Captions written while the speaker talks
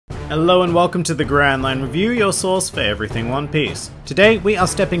Hello and welcome to the Grand Line Review, your source for everything One Piece. Today we are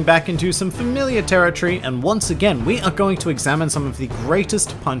stepping back into some familiar territory, and once again we are going to examine some of the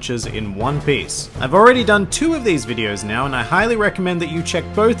greatest punches in One Piece. I've already done 2 of these videos now, and I highly recommend that you check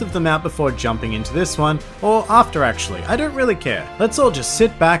both of them out before jumping into this one, or after actually, I don't really care. Let's all just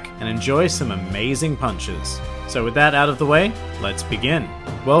sit back and enjoy some amazing punches. So with that out of the way, let's begin.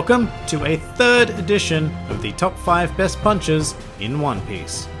 Welcome to a 3rd edition of the top 5 best punches in One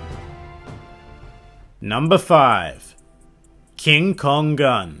Piece. Number 5. King Kong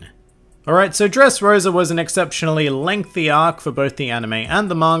Gun. Alright, so Dressrosa was an exceptionally lengthy arc for both the anime and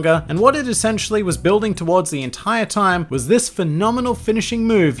the manga, and what it essentially was building towards the entire time was this phenomenal finishing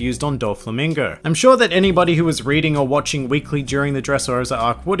move used on Doflamingo. I'm sure that anybody who was reading or watching weekly during the Dressrosa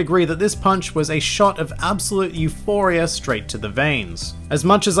arc would agree that this punch was a shot of absolute euphoria straight to the veins. As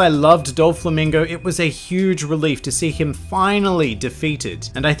much as I loved Doflamingo, it was a huge relief to see him finally defeated,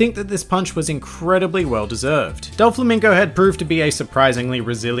 and I think that this punch was incredibly well deserved. Doflamingo had proved to be a surprisingly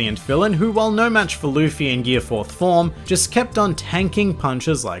resilient villain who, while no match for Luffy in Gear 4th form, just kept on tanking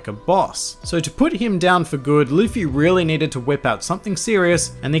punches like a boss. So to put him down for good, Luffy really needed to whip out something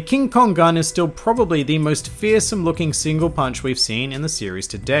serious, and the King Kong Gun is still probably the most fearsome looking single punch we've seen in the series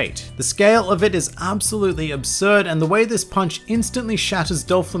to date. The scale of it is absolutely absurd, and the way this punch instantly shatters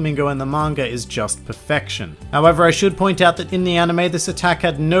Doflamingo in the manga is just perfection. However, I should point out that in the anime this attack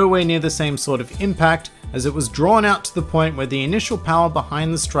had nowhere near the same sort of impact, as it was drawn out to the point where the initial power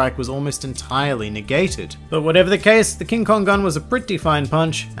behind the strike was almost entirely negated. But whatever the case, the King Kong Gun was a pretty fine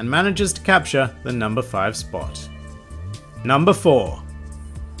punch and manages to capture the number 5 spot. Number 4.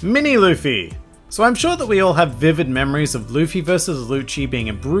 Mini Luffy. So I'm sure that we all have vivid memories of Luffy vs Lucci being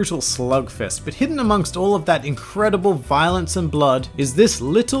a brutal slugfest, but hidden amongst all of that incredible violence and blood is this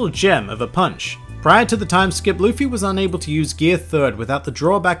little gem of a punch. Prior to the time skip, Luffy was unable to use Gear 3rd without the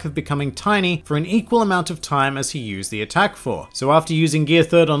drawback of becoming tiny for an equal amount of time as he used the attack for. So after using Gear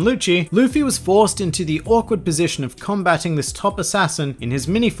 3rd on Lucci, Luffy was forced into the awkward position of combating this top assassin in his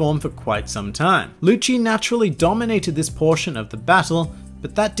mini form for quite some time. Lucci naturally dominated this portion of the battle,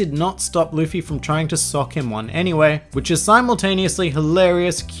 but that did not stop Luffy from trying to sock him one anyway, which is simultaneously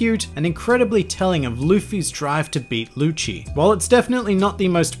hilarious, cute, and incredibly telling of Luffy's drive to beat Lucci. While it's definitely not the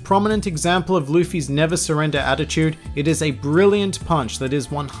most prominent example of Luffy's never surrender attitude, it is a brilliant punch that is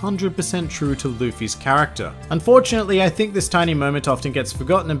 100% true to Luffy's character. Unfortunately, I think this tiny moment often gets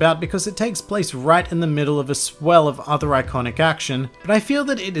forgotten about because it takes place right in the middle of a swell of other iconic action, but I feel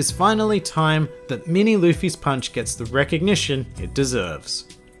that it is finally time that Mini Luffy's punch gets the recognition it deserves.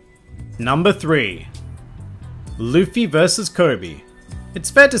 Number 3. Luffy vs Kobe. It's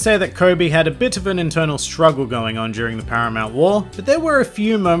fair to say that Kobe had a bit of an internal struggle going on during the Paramount War, but there were a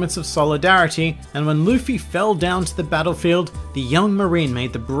few moments of solidarity, and when Luffy fell down to the battlefield, the young Marine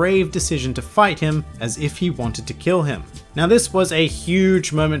made the brave decision to fight him as if he wanted to kill him. Now this was a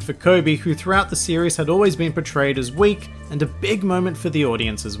huge moment for Kobe, who throughout the series had always been portrayed as weak, and a big moment for the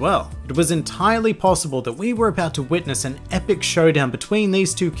audience as well. It was entirely possible that we were about to witness an epic showdown between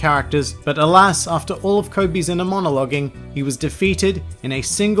these two characters, but alas, after all of Kobe's inner monologuing, he was defeated in a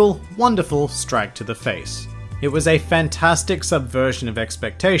single, wonderful strike to the face. It was a fantastic subversion of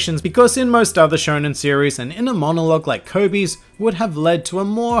expectations, because in most other shonen series, an inner monologue like Kobe's would have led to a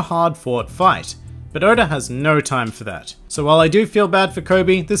more hard-fought fight. But Oda has no time for that. So while I do feel bad for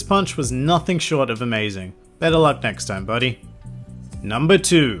Kobe, this punch was nothing short of amazing. Better luck next time, buddy. Number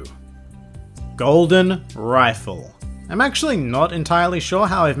 2. Golden Rifle. I'm actually not entirely sure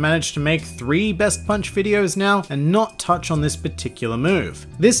how I've managed to make 3 best punch videos now and not touch on this particular move.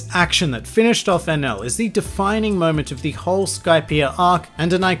 This action that finished off NL is the defining moment of the whole Skypiea arc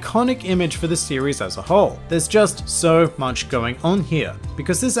and an iconic image for the series as a whole. There's just so much going on here,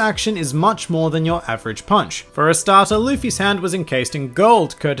 because this action is much more than your average punch. For a starter, Luffy's hand was encased in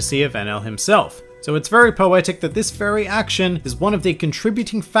gold, courtesy of NL himself. So it's very poetic that this very action is one of the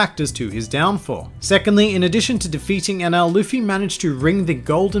contributing factors to his downfall. Secondly, in addition to defeating NL, Luffy managed to ring the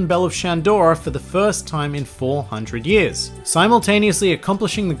Golden Bell of Shandora for the first time in 400 years, simultaneously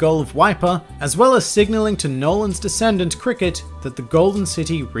accomplishing the goal of Wiper, as well as signaling to Nolan's descendant Cricket that the Golden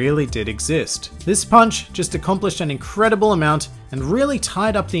City really did exist. This punch just accomplished an incredible amount and really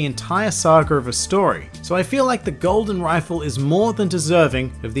tied up the entire saga of a story, so I feel like the Golden Rifle is more than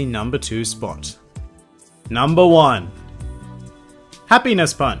deserving of the number 2 spot. Number 1.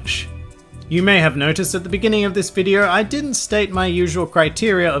 Happiness Punch. You may have noticed at the beginning of this video I didn't state my usual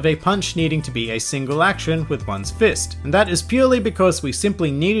criteria of a punch needing to be a single action with one's fist, and that is purely because we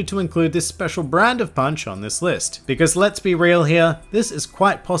simply needed to include this special brand of punch on this list. Because let's be real here, this is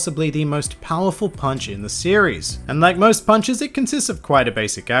quite possibly the most powerful punch in the series. And like most punches, it consists of quite a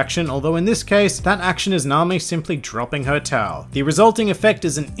basic action, although in this case, that action is Nami simply dropping her towel. The resulting effect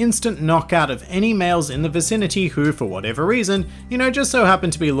is an instant knockout of any males in the vicinity who, for whatever reason, just so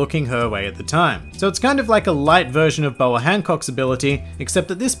happen to be looking her way at the time. So it's kind of like a light version of Boa Hancock's ability, except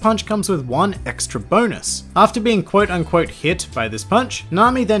that this punch comes with one extra bonus. After being quote-unquote hit by this punch,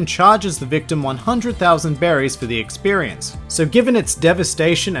 Nami then charges the victim 100,000 berries for the experience. So given its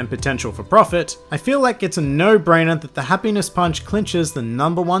devastation and potential for profit, I feel like it's a no-brainer that the happiness punch clinches the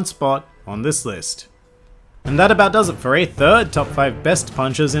 #1 spot on this list. And that about does it for a third top 5 best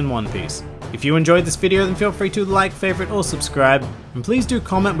punches in One Piece. If you enjoyed this video, then feel free to like, favorite, or subscribe, and please do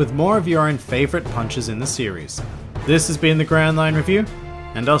comment with more of your own favorite punches in the series. This has been the Grand Line Review,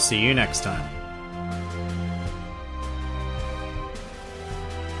 and I'll see you next time.